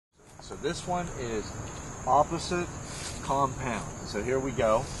So this one is opposite compound. So here we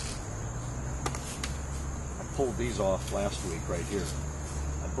go. I pulled these off last week right here.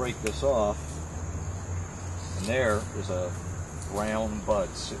 I break this off, and there is a brown bud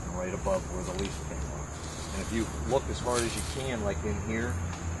sitting right above where the leaf came on. And if you look as hard as you can, like in here,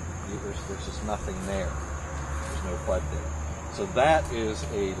 there's just nothing there. There's no bud there. So that is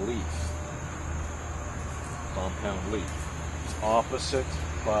a leaf, compound leaf. Opposite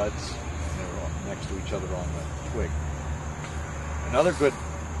buds, and they're next to each other on the twig. Another good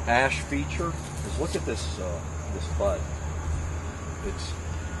ash feature is look at this this bud. It's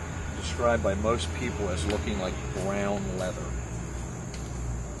described by most people as looking like brown leather.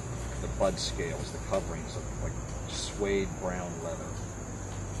 The bud scales, the coverings look like suede brown leather.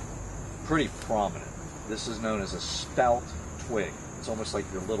 Pretty prominent. This is known as a stout twig. It's almost like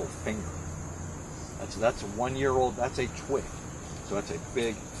your little finger. That's a 1 year old, that's a twig. So that's a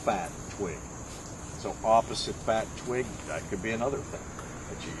big fat twig. So opposite fat twig, that could be another thing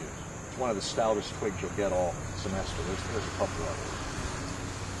that you use. It's one of the stoutest twigs you'll get all semester. There's a couple of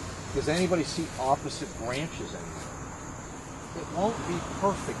them. Does anybody see opposite branches anywhere? It won't be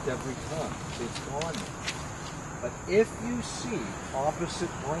perfect every time. It's on there. But if you see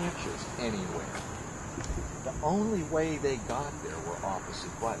opposite branches anywhere, the only way they got there were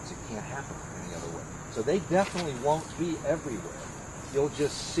opposite buds. It can't happen any other way. So they definitely won't be everywhere. You'll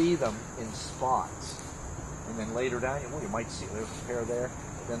just see them in spots. And then later down, you might see there's a pair there,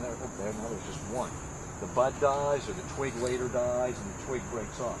 but then now there's just one. The bud dies or the twig later dies and the twig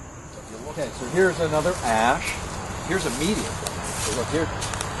breaks off. So if you look, okay, so here's another ash. Here's a medium one. So look, here's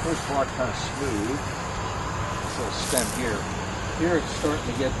bark kind of smooth. This little stem here. Here it's starting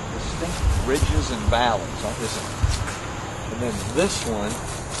to get distinct ridges and valleys, isn't it? And then this one,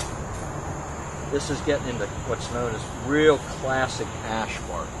 this is getting into what's known as real classic ash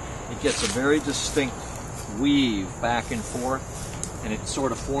bark. It gets a very distinct weave back and forth, and it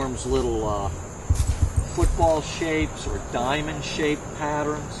sort of forms little football shapes or diamond shaped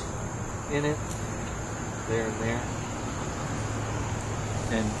patterns in it, there and there.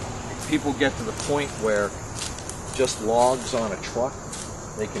 And people get to the point where just logs on a truck,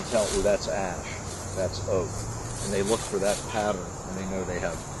 they can tell, oh, that's ash, that's oak. And they look for that pattern, and they know they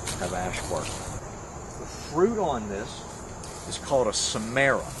have ash bark. The fruit on this is called a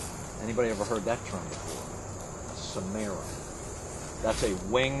samara. Anybody ever heard that term before? A samara. That's a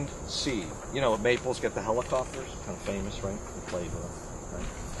winged seed. You know, maples get the helicopters, kind of famous, right? The flavor,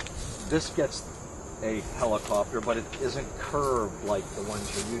 right? This gets a helicopter, but it isn't curved like the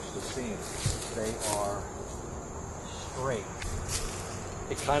ones you're used to seeing. They are straight.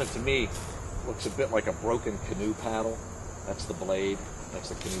 It kind of, to me, looks a bit like a broken canoe paddle. That's the blade. That's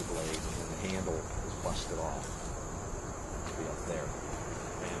the canoe blade, and then the handle is busted off. It'll be up there.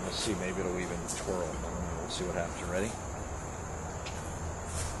 And let's see, maybe it'll even twirl. We'll see what happens. You ready?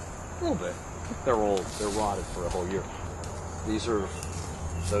 A little bit. They're old. They're rotted for a whole year. These are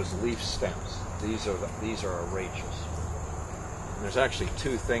those leaf stems. These are araceous. And there's actually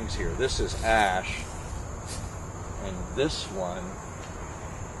two things here. This is ash, and this one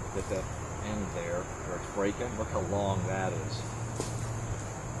at the end there, where it's breaking. Look how long that is.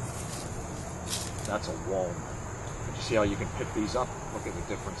 That's a walnut. But you see how you can pick these up? Look at the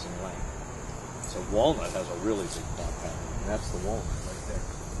difference in length. So walnut has a really big compound, and that's the walnut right there.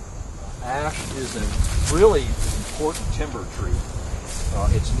 Ash is a really important timber tree.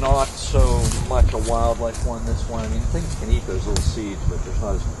 It's not so much a wildlife one, this one. I mean, things can eat those little seeds, but there's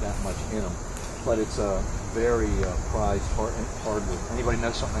not that much in them. But it's a very prized hardwood. Anybody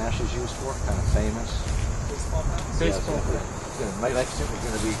know something ash is used for? Kind of famous? Baseball bat. Baseball bat. Yeah, that's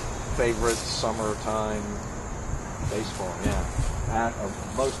going to be favorite summertime baseball, yeah.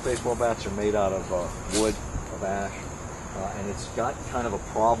 Most baseball bats are made out of wood, of ash. And it's got kind of a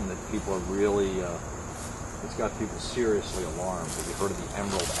problem that people are really, it's got people seriously alarmed. Have you heard of the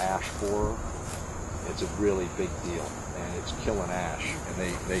emerald ash borer? It's a really big deal, and it's killing ash. And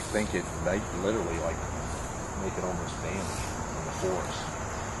they think it might literally like make it almost vanish in the forest.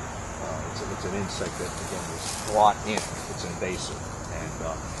 It's an insect that, again, was brought in. It's invasive, and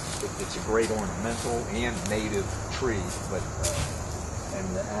it's a great ornamental and native tree. But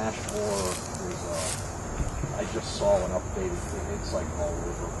and the ash borer is. I just saw an updated. It's like all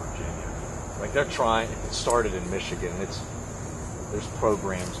over Virginia. Like they're trying. It started in Michigan. There's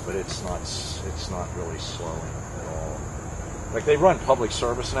programs, but it's not really slowing at all. Like they run public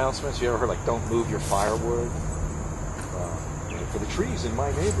service announcements. You ever heard like "Don't move your firewood"? For the trees in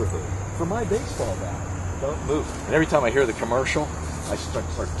my neighborhood, for my baseball bat, don't move. And every time I hear the commercial, I start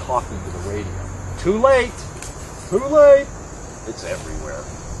talking to the radio. Too late. Too late. It's everywhere.